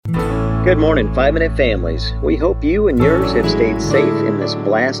Good morning, 5-Minute Families. We hope you and yours have stayed safe in this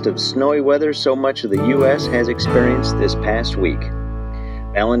blast of snowy weather so much of the U.S. has experienced this past week.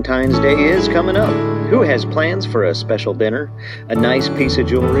 Valentine's Day is coming up. Who has plans for a special dinner, a nice piece of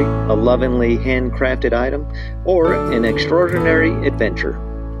jewelry, a lovingly handcrafted item, or an extraordinary adventure?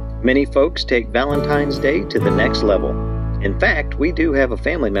 Many folks take Valentine's Day to the next level. In fact, we do have a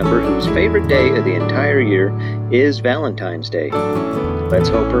family member whose favorite day of the entire year is Valentine's Day. Let's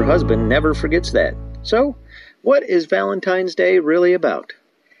hope her husband never forgets that. So, what is Valentine's Day really about?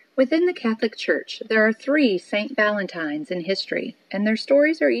 Within the Catholic Church, there are 3 Saint Valentines in history, and their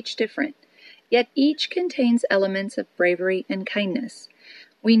stories are each different. Yet each contains elements of bravery and kindness.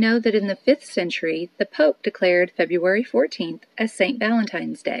 We know that in the 5th century, the Pope declared February 14th as Saint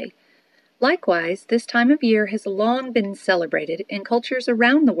Valentine's Day. Likewise, this time of year has long been celebrated in cultures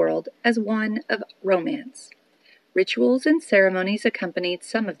around the world as one of romance. Rituals and ceremonies accompanied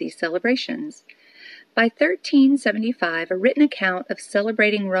some of these celebrations. By 1375, a written account of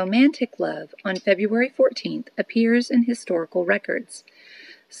celebrating romantic love on February 14th appears in historical records.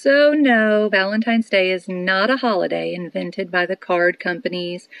 So no, Valentine's Day is not a holiday invented by the card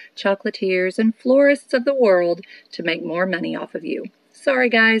companies, chocolatiers, and florists of the world to make more money off of you. Sorry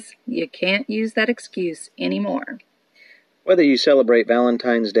guys, you can't use that excuse anymore. Whether you celebrate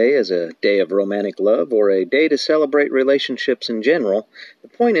Valentine's Day as a day of romantic love or a day to celebrate relationships in general, the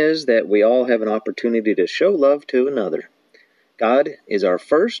point is that we all have an opportunity to show love to another. God is our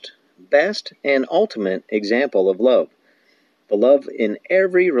first, best, and ultimate example of love. The love in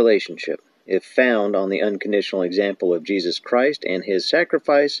every relationship, if found on the unconditional example of Jesus Christ and His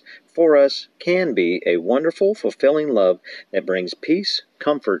sacrifice for us, can be a wonderful, fulfilling love that brings peace,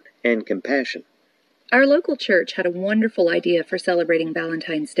 comfort, and compassion. Our local church had a wonderful idea for celebrating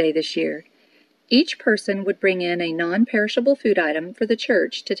Valentine's Day this year. Each person would bring in a non-perishable food item for the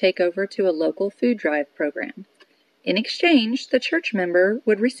church to take over to a local food drive program. In exchange, the church member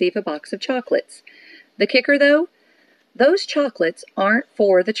would receive a box of chocolates. The kicker, though? Those chocolates aren't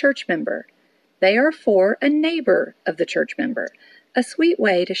for the church member. They are for a neighbor of the church member. A sweet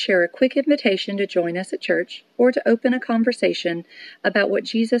way to share a quick invitation to join us at church or to open a conversation about what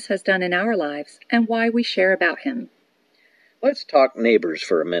Jesus has done in our lives and why we share about Him. Let's talk neighbors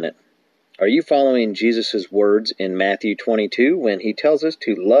for a minute. Are you following Jesus' words in Matthew 22 when He tells us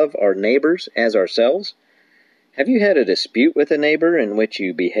to love our neighbors as ourselves? Have you had a dispute with a neighbor in which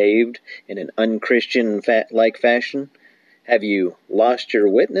you behaved in an unchristian-like fashion? Have you lost your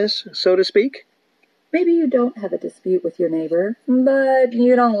witness, so to speak? Maybe you don't have a dispute with your neighbor, but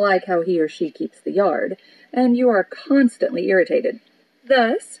you don't like how he or she keeps the yard, and you are constantly irritated.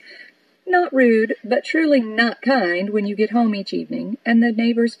 Thus, not rude, but truly not kind when you get home each evening and the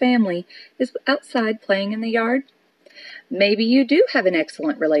neighbor's family is outside playing in the yard. Maybe you do have an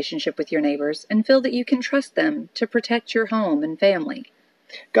excellent relationship with your neighbors and feel that you can trust them to protect your home and family.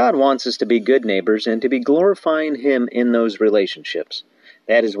 God wants us to be good neighbors and to be glorifying Him in those relationships.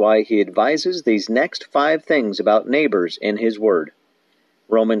 That is why He advises these next 5 things about neighbors in His Word.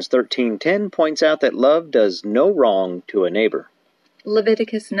 Romans 13:10 points out that love does no wrong to a neighbor.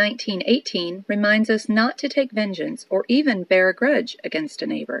 Leviticus 19:18 reminds us not to take vengeance or even bear a grudge against a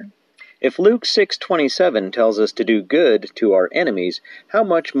neighbor. If Luke 6:27 tells us to do good to our enemies, how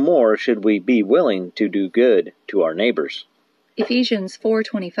much more should we be willing to do good to our neighbors? Ephesians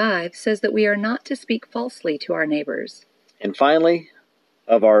 4:25 says that we are not to speak falsely to our neighbors. And finally,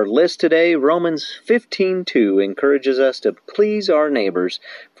 of our list today, Romans 15:2 encourages us to please our neighbors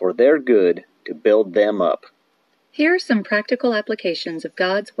for their good, to build them up. Here are some practical applications of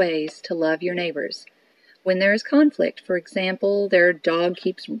God's ways to love your neighbors. When there is conflict, for example, their dog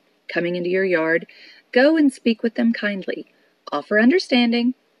keeps coming into your yard, go and speak with them kindly. Offer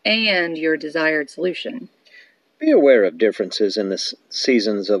understanding and your desired solution. Be aware of differences in the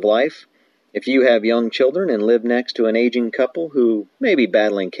seasons of life. If you have young children and live next to an aging couple who may be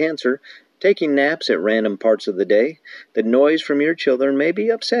battling cancer, taking naps at random parts of the day, the noise from your children may be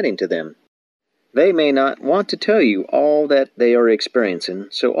upsetting to them. They may not want to tell you all that they are experiencing,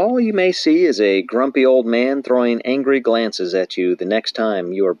 so all you may see is a grumpy old man throwing angry glances at you the next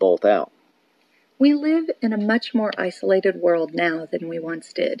time you are both out. We live in a much more isolated world now than we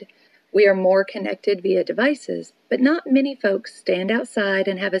once did. We are more connected via devices, but not many folks stand outside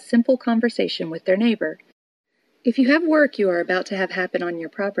and have a simple conversation with their neighbor. If you have work you are about to have happen on your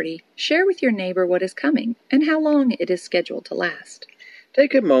property, share with your neighbor what is coming and how long it is scheduled to last.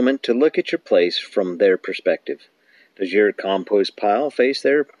 Take a moment to look at your place from their perspective. Does your compost pile face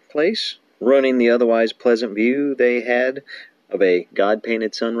their place, ruining the otherwise pleasant view they had of a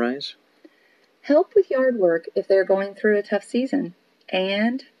God-painted sunrise? Help with yard work if they're going through a tough season,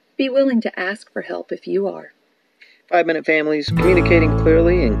 and be willing to ask for help if you are. 5-Minute Families, communicating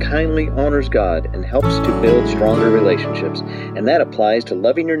clearly and kindly honors God and helps to build stronger relationships, and that applies to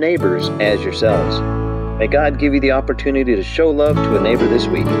loving your neighbors as yourselves. May God give you the opportunity to show love to a neighbor this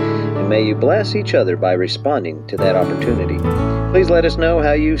week, and may you bless each other by responding to that opportunity. Please let us know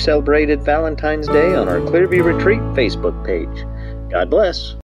how you celebrated Valentine's Day on our Clearview Retreat Facebook page. God bless.